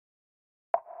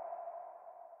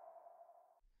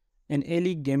An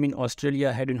A-League game in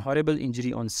Australia had a horrible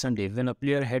injury on Sunday when a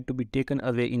player had to be taken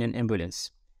away in an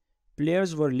ambulance.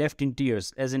 Players were left in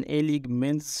tears as an A-League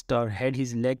men's star had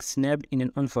his leg snapped in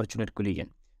an unfortunate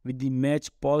collision, with the match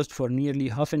paused for nearly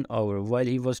half an hour while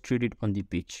he was treated on the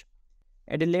pitch.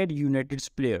 Adelaide United's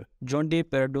player Juande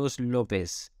Prados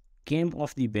Lopez came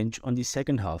off the bench on the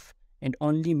second half, and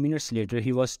only minutes later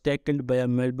he was tackled by a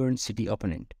Melbourne City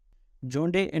opponent.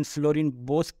 Juande and Florin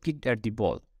both kicked at the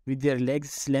ball, with their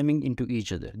legs slamming into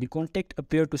each other. The contact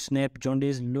appeared to snap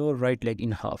Juande's lower right leg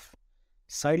in half.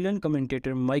 Sideline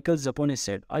commentator Michael Zappone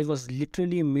said, "I was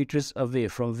literally meters away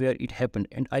from where it happened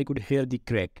and I could hear the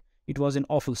crack. It was an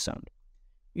awful sound."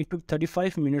 It took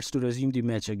 35 minutes to resume the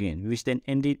match again, which then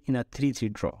ended in a 3-3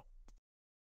 draw.